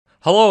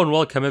Hello and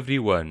welcome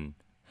everyone.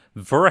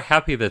 Very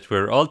happy that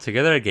we're all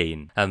together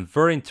again. I'm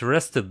very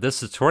interested in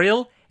this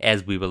tutorial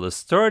as we will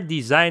start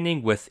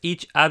designing with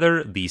each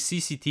other the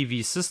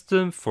CCTV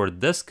system for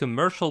this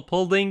commercial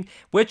building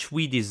which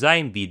we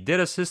designed the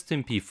data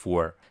system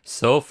before.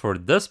 So for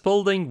this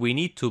building we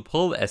need to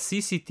build a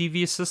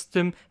CCTV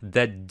system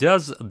that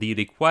does the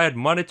required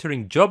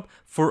monitoring job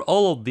for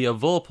all of the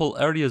available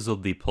areas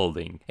of the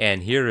building.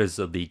 And here is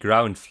the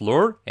ground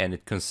floor, and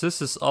it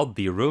consists of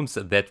the rooms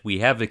that we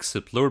have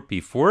explored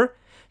before.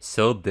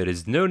 So there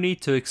is no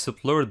need to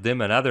explore them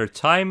another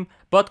time,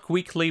 but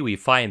quickly we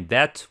find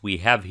that we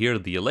have here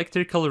the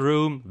electrical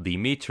room, the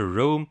meter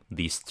room,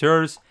 the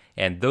stairs,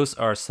 and those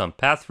are some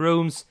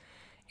bathrooms.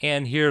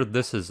 And here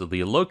this is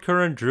the low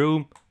current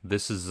room,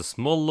 this is a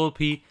small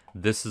lobby,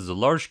 this is a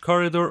large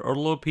corridor or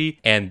lobby,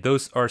 and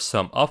those are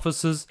some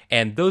offices,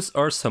 and those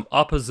are some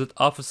opposite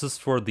offices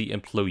for the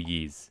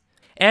employees.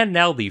 And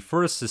now the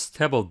first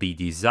step of the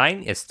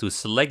design is to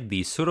select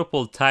the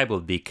suitable type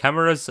of the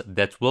cameras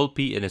that will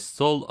be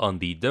installed on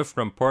the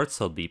different parts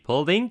of the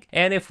building.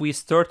 And if we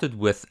started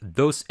with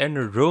those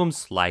inner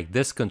rooms like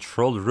this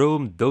control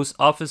room, those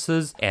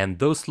offices, and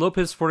those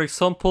lobbies for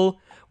example,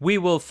 we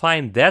will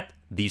find that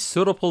the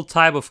suitable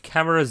type of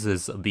cameras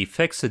is the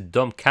fixed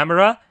dome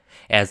camera,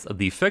 as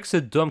the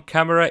fixed dome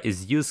camera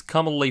is used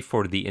commonly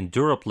for the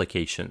indoor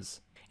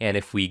applications. And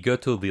if we go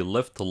to the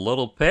left a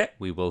little bit,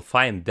 we will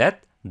find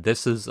that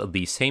this is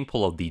the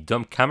sample of the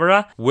dome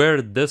camera,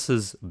 where this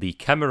is the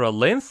camera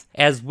length,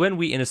 as when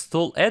we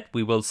install it,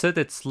 we will set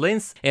its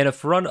length in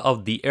front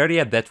of the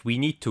area that we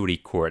need to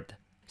record.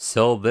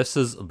 So this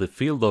is the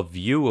field of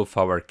view of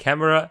our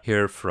camera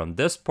here from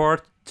this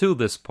part to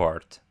this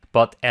part.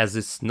 But as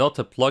it's not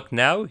a plug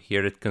now,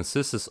 here it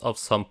consists of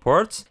some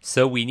parts,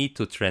 so we need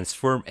to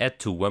transform it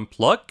to one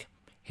plug.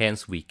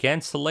 Hence we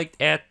can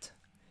select it,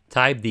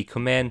 type the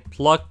command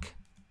plug,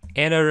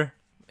 enter,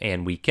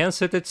 and we can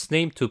set its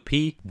name to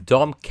be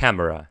DOM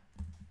camera.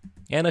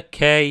 And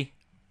OK.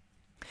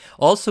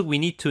 Also we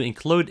need to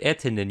include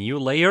it in a new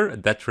layer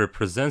that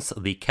represents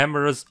the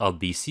cameras of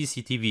the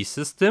CCTV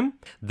system.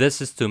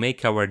 This is to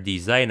make our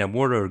design a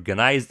more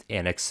organized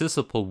and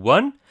accessible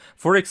one.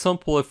 For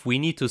example, if we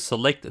need to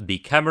select the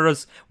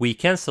cameras, we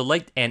can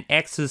select and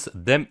access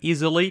them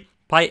easily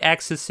by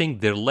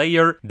accessing the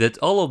layer that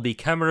all of the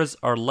cameras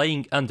are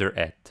laying under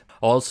it.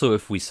 Also,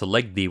 if we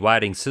select the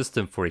wiring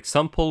system, for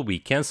example, we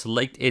can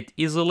select it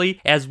easily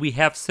as we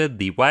have set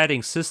the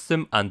wiring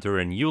system under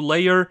a new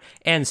layer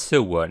and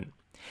so on.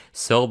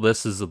 So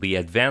this is the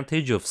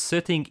advantage of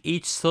setting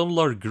each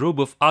similar group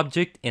of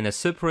objects in a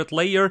separate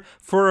layer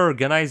for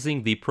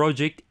organizing the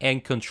project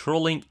and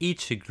controlling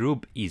each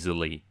group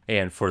easily.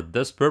 And for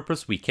this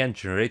purpose we can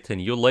generate a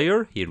new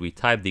layer. Here we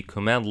type the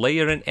command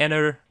layer and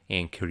enter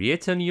and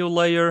create a new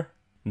layer.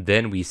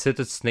 Then we set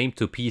its name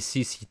to be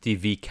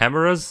CCTV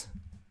cameras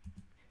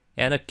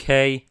and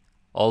OK.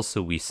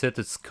 Also we set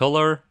its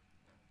color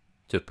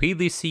to be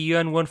the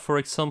cyan one for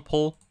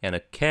example and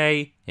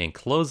OK, and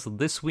close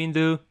this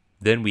window.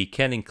 Then we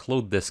can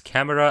include this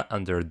camera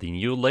under the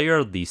new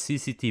layer, the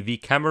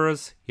CCTV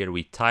cameras. Here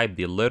we type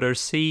the letter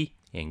C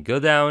and go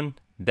down.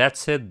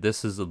 That's it,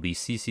 this is the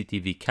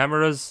CCTV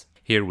cameras.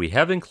 Here we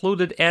have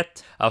included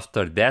it.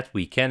 After that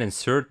we can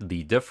insert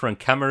the different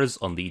cameras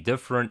on the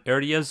different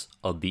areas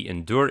of the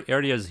indoor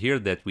areas here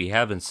that we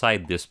have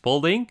inside this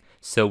building.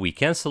 So we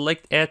can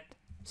select it,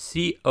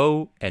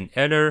 CO and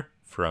enter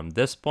from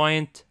this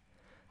point.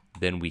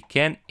 Then we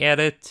can add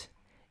it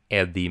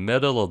at the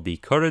middle of the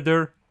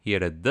corridor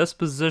here at this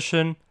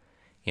position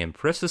and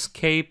press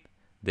escape.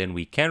 Then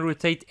we can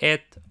rotate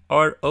it,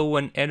 RO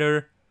and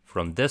enter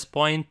from this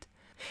point.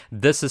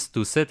 This is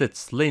to set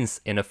its length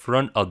in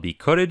front of the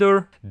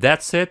corridor.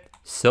 That's it.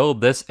 So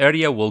this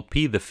area will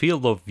be the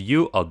field of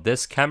view of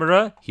this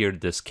camera. Here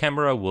this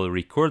camera will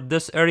record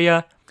this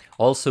area.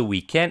 Also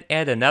we can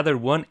add another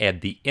one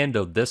at the end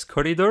of this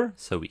corridor.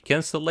 So we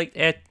can select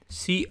it,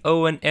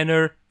 CO and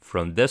enter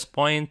from this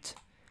point.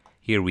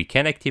 Here we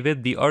can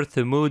activate the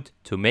ortho mode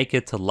to make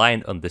it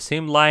align on the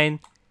same line,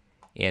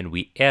 and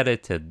we add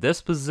it at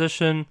this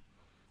position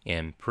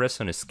and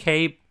press on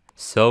escape.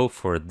 So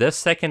for this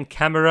second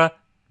camera,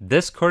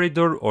 this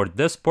corridor or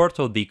this part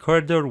of the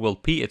corridor will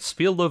be its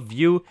field of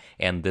view,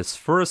 and this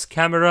first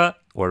camera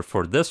or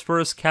for this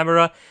first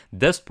camera,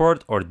 this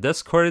part or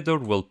this corridor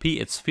will be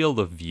its field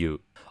of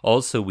view.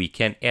 Also, we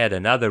can add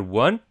another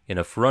one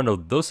in front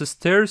of those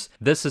stairs.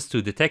 This is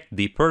to detect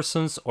the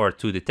persons or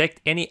to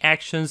detect any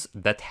actions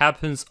that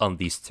happens on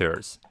these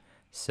stairs.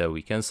 So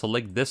we can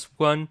select this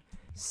one,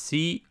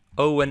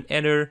 CO and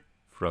enter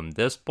from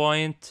this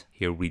point.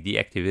 Here we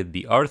deactivate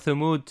the ortho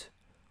mode.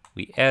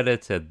 We add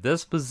it at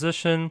this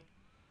position.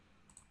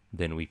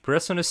 Then we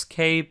press on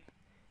escape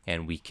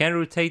and we can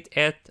rotate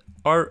it,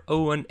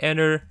 RO and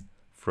enter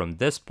from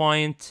this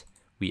point.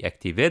 We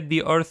activate the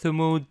ortho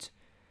mode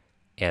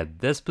at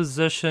this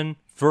position.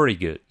 Very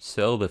good.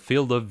 So the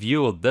field of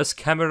view of this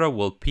camera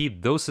will be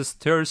those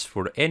stairs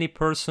for any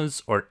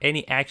persons or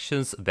any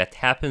actions that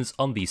happens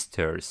on these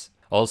stairs.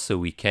 Also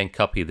we can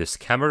copy this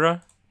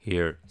camera.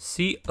 Here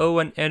CO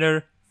and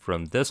enter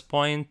from this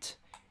point,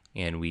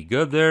 and we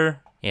go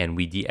there and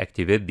we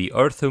deactivate the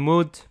ortho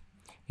mode,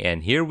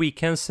 and here we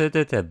can set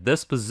it at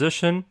this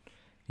position,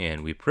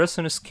 and we press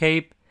on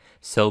escape.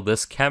 So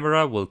this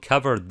camera will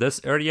cover this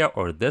area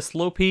or this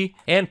loopy,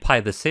 and by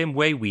the same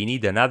way we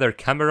need another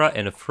camera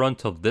in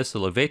front of this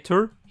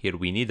elevator. Here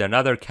we need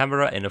another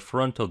camera in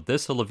front of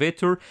this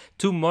elevator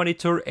to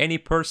monitor any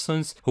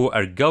persons who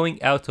are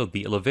going out of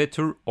the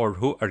elevator or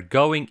who are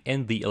going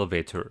in the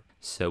elevator.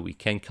 So we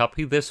can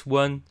copy this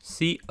one,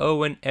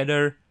 CO and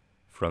enter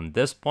from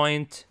this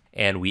point,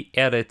 and we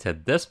add it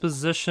at this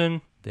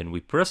position. Then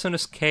we press on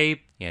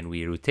escape and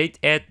we rotate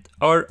it,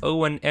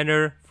 RO and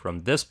enter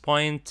from this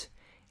point,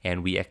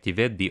 and we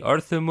activate the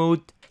ortho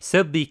mode.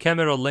 Set the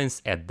camera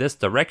lens at this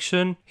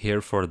direction,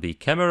 here for the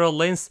camera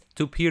lens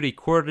to be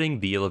recording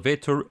the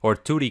elevator or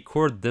to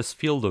record this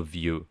field of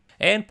view.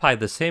 And by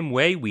the same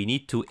way, we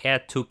need to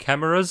add 2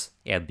 cameras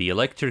at the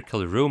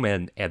electrical room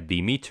and at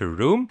the meter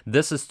room.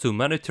 This is to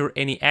monitor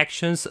any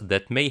actions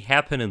that may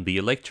happen in the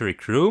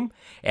electric room,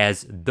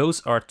 as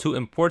those are 2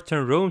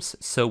 important rooms,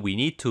 so we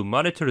need to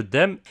monitor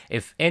them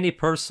if any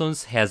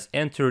persons has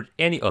entered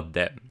any of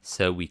them.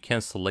 So we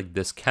can select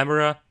this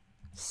camera,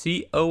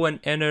 CO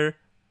and enter.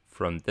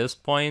 From this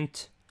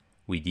point,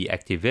 we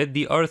deactivate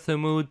the ortho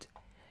mode,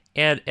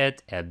 add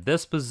it at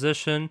this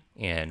position,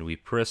 and we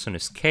press on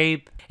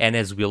escape. And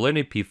as we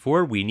learned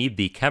before, we need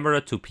the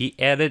camera to be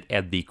added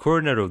at the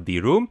corner of the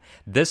room.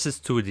 This is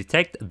to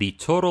detect the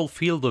total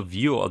field of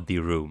view of the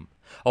room.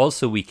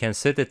 Also, we can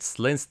set its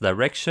lens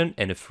direction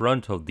in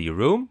front of the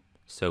room.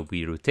 So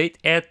we rotate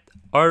it,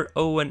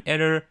 RO and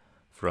enter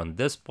from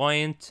this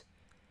point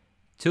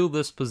to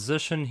this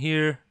position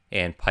here.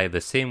 And by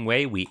the same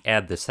way, we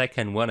add the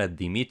second one at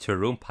the meter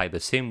room by the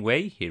same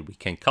way. Here we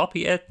can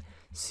copy it,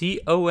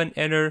 CO and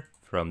enter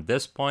from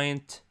this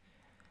point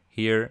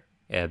here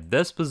at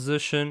this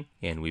position,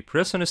 and we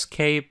press on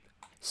escape.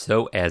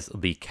 So as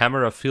the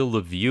camera field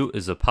of view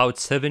is about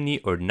 70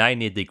 or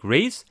 90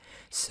 degrees,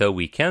 so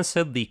we can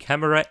set the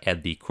camera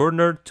at the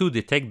corner to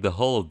detect the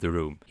whole of the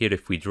room. Here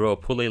if we draw a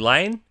pulley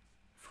line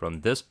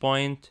from this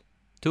point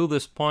to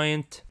this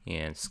point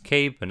and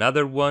escape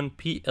another one,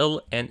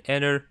 PL and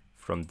enter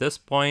from this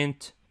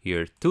point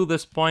here to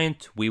this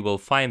point, we will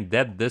find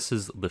that this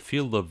is the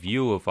field of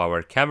view of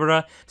our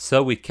camera,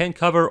 so we can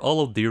cover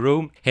all of the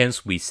room,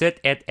 hence we set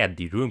it at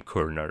the room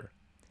corner.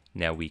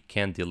 Now we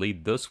can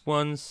delete those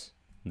ones,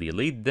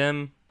 delete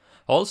them.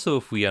 Also,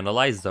 if we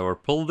analyze our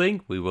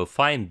building, we will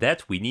find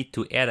that we need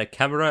to add a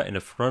camera in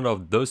front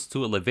of those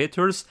 2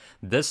 elevators.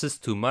 This is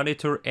to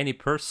monitor any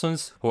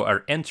persons who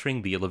are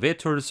entering the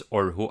elevators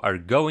or who are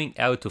going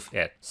out of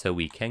it. So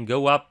we can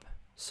go up,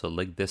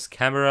 select this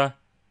camera,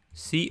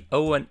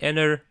 CO and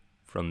enter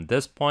from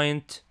this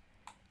point,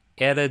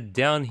 add it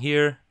down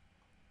here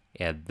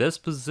at this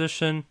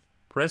position,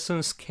 press on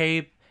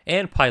escape,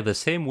 and by the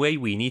same way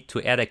we need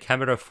to add a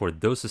camera for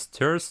those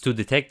stairs to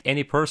detect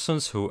any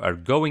persons who are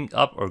going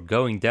up or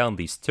going down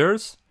these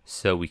stairs.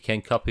 So we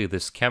can copy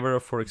this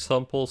camera, for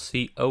example,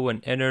 CO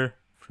and enter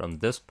from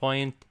this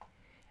point,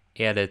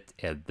 add it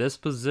at this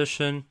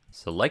position,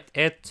 select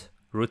it,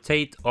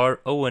 rotate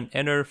RO and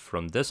enter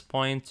from this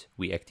point,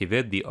 we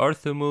activate the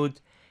ortho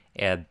mode,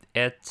 add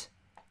it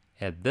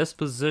at this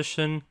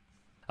position.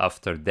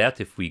 After that,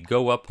 if we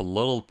go up a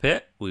little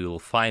bit, we will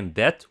find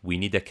that we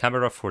need a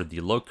camera for the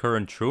low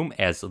current room,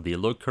 as the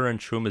low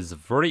current room is a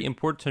very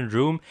important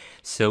room,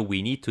 so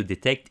we need to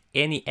detect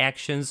any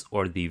actions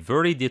or the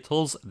very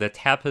details that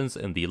happens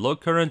in the low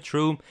current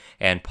room,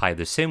 and by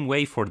the same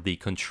way for the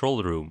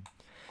control room.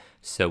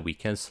 So we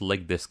can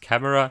select this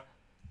camera,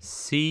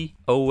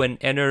 CO and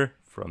enter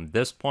from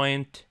this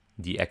point,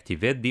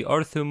 deactivate the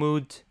ortho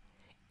mode,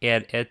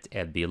 add it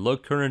at the low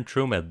current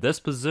room at this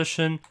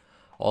position,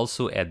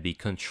 also at the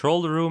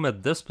control room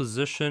at this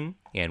position,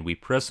 and we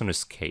press on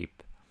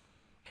escape.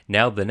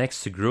 Now the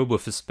next group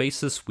of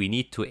spaces we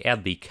need to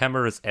add the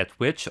cameras at,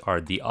 which are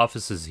the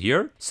offices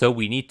here. So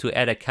we need to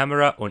add a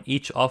camera on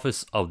each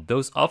office of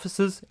those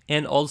offices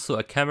and also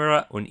a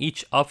camera on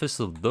each office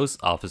of those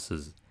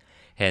offices.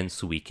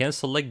 Hence we can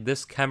select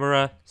this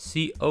camera,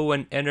 CO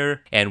and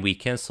enter, and we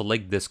can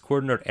select this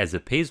corner as a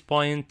base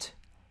point,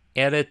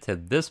 add it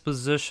at this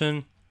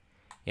position,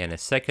 and a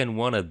second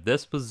one at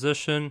this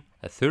position,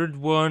 a third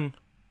one,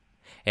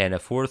 and a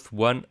fourth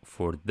one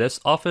for this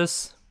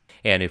office.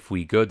 And if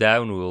we go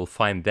down, we will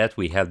find that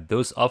we have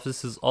those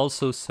offices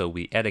also, so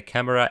we add a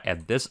camera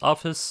at this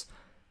office,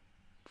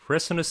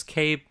 press on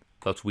escape,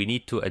 but we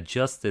need to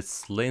adjust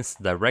its lens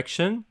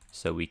direction,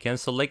 so we can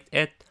select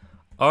it,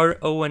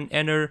 RO and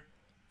enter.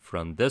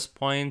 From this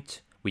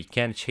point, we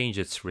can change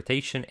its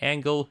rotation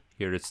angle,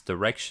 here its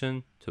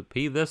direction, to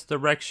be this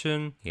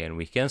direction, and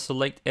we can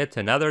select it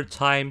another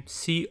time,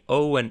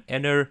 CO and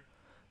enter.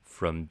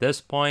 From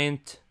this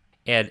point,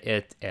 add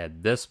it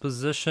at this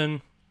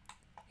position,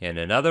 and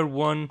another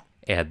one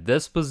at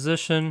this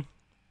position.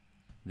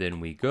 Then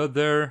we go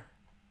there,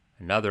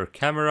 another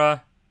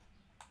camera,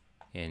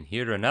 and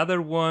here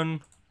another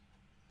one.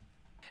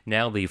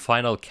 Now the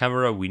final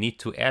camera we need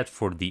to add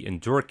for the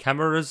indoor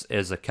cameras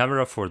is a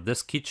camera for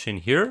this kitchen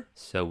here.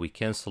 So we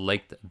can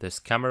select this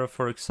camera,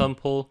 for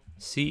example,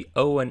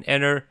 CO and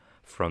enter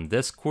from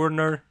this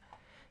corner,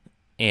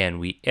 and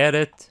we add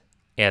it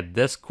at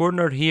this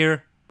corner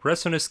here,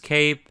 press on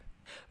escape.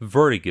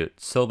 Very good.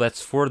 So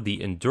that's for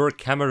the indoor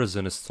cameras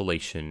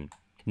installation.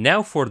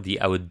 Now for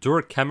the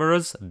outdoor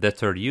cameras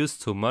that are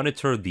used to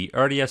monitor the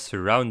area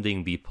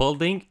surrounding the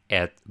building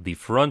at the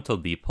front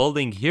of the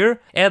building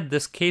here. In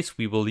this case,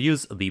 we will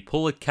use the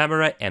bullet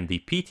camera and the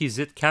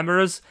PTZ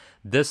cameras.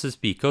 This is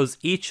because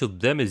each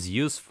of them is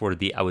used for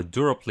the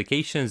outdoor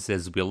applications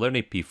as we learned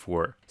it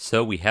before.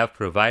 So we have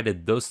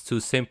provided those two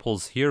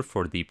samples here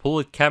for the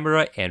bullet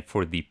camera and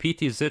for the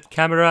PTZ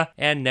camera.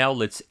 And now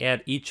let's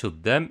add each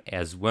of them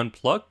as one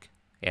block,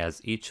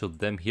 as each of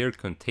them here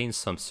contains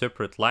some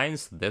separate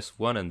lines, this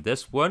one and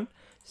this one.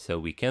 So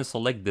we can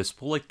select this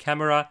bullet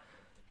camera,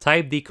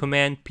 type the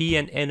command P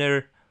and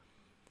enter,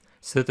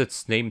 set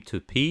its name to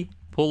P,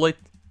 bullet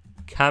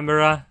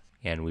camera,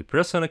 and we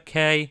press on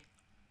OK.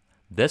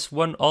 This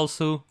one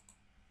also,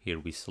 here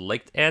we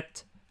select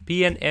it,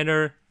 P and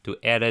enter to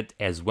add it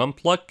as one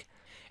block,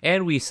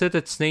 and we set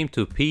its name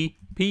to P,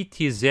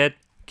 PTZ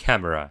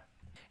camera,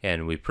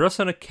 and we press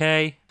on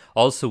OK.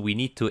 Also, we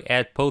need to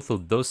add both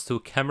of those two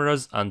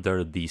cameras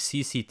under the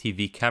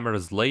CCTV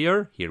cameras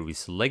layer. Here we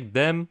select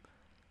them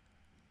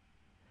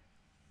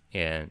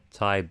and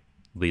type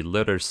the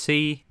letter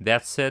C.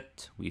 That's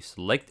it. We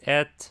select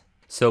it.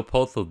 So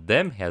both of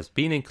them has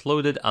been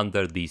included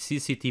under the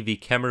CCTV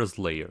cameras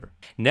layer.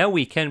 Now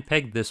we can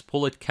pick this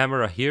bullet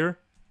camera here,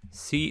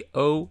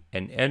 CO,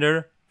 and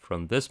enter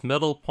from this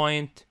middle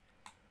point.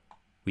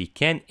 We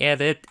can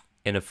add it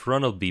in the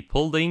front of the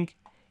building.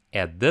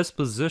 At this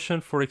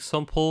position, for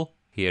example,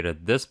 here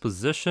at this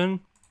position,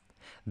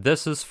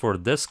 this is for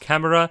this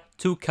camera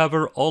to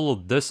cover all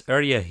of this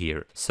area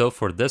here. So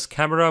for this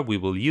camera, we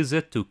will use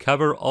it to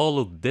cover all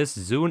of this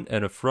zone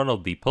in the front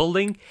of the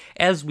building.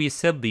 As we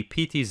said, the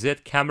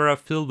PTZ camera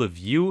field of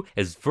view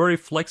is very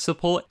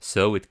flexible,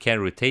 so it can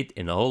rotate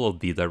in all of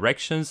the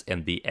directions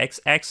and the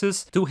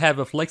x-axis to have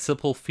a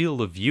flexible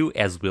field of view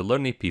as we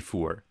learned it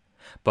before.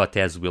 But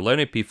as we learned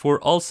it before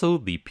also,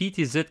 the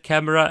PTZ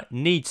camera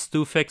needs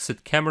two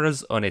fixed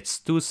cameras on its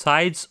two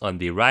sides, on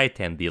the right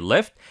and the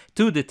left,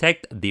 to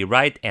detect the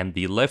right and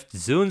the left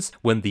zones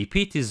when the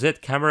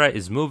PTZ camera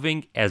is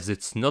moving, as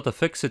it's not a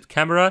fixed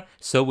camera,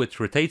 so it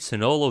rotates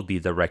in all of the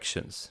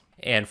directions.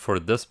 And for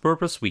this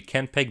purpose, we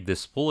can pick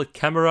this bullet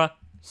camera,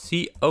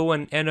 CO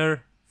and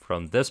enter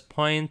from this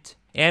point,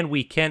 and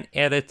we can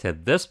add it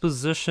at this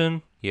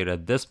position, here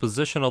at this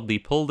position of the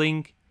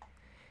building,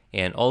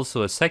 and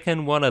also a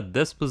second one at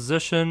this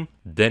position.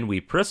 Then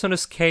we press on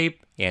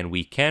escape and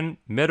we can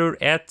mirror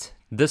it.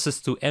 This is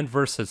to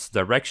inverse its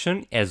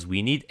direction, as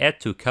we need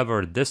it to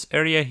cover this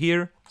area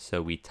here.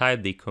 So we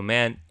type the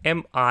command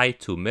MI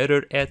to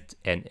mirror it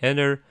and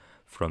enter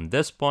from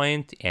this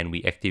point, and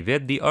we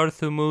activate the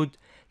ortho mode.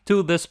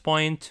 To this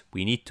point,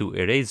 we need to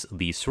erase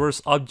the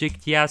source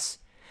object, yes.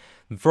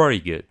 Very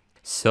good.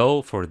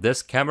 So for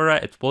this camera,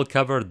 it will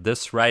cover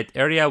this right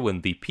area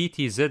when the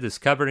PTZ is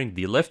covering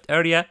the left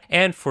area,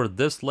 and for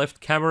this left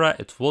camera,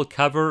 it will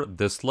cover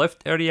this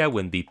left area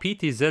when the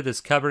PTZ is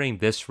covering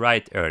this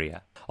right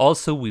area.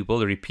 Also, we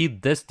will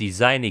repeat this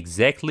design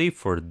exactly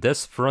for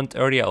this front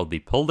area of the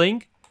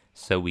building.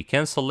 So we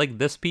can select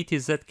this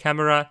PTZ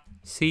camera,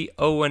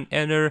 CO and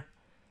enter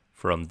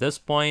from this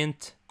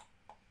point,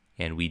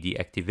 and we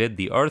deactivate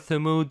the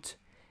ortho mode,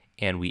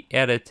 and we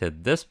add it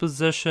at this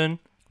position.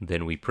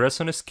 Then we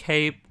press on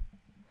escape.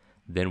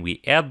 Then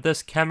we add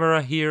this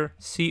camera here,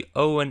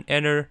 CO and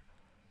enter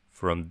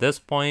from this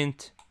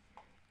point,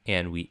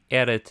 and we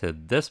add it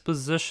at this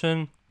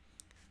position.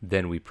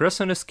 Then we press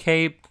on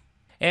escape.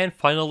 And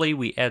finally,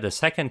 we add a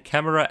second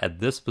camera at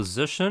this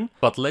position,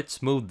 but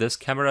let's move this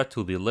camera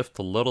to the left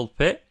a little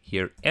bit.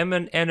 Here, M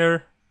and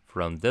enter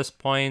from this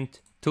point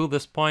to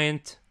this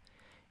point,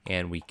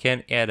 and we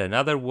can add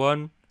another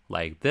one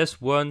like this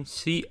one,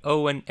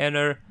 CO and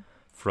enter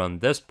from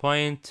this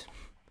point,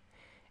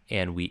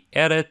 and we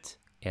add it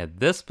at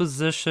this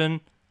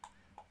position.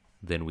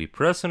 Then we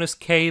press on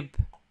escape,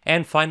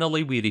 and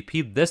finally we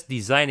repeat this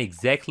design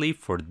exactly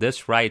for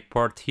this right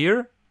part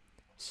here.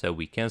 So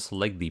we can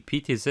select the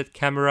PTZ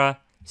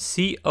camera,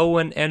 CO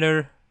and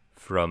enter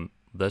from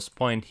this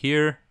point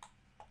here.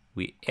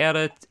 We add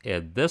it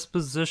at this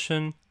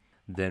position.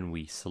 Then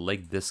we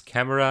select this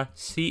camera,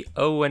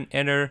 CO and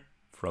enter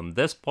from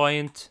this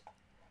point.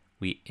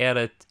 We add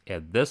it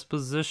at this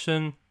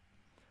position,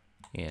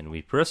 and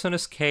we press on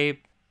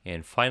escape.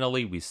 And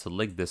finally, we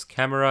select this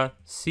camera,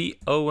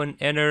 CO and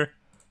enter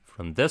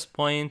from this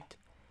point.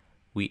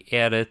 We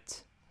add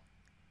it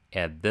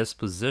at this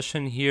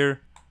position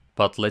here,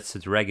 but let's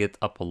drag it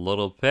up a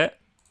little bit.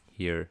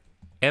 Here,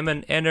 M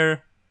and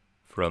enter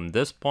from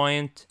this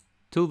point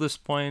to this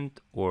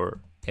point,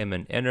 or M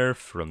and enter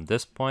from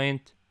this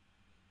point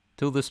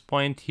to this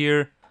point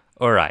here.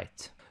 All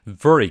right.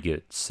 Very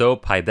good. So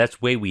by that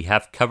way, we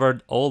have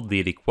covered all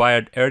the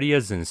required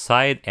areas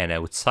inside and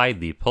outside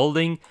the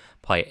building.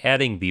 by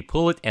adding the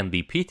pullet and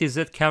the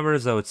PTZ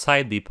cameras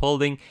outside the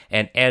building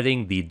and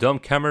adding the dome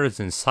cameras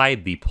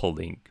inside the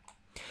building.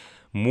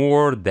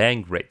 More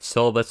than great.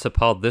 So that's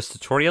about this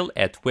tutorial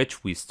at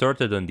which we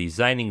started on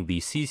designing the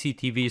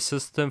CCTV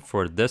system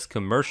for this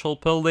commercial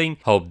building.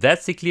 Hope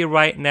that's clear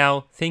right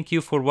now. Thank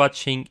you for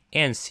watching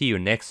and see you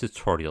next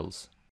tutorials.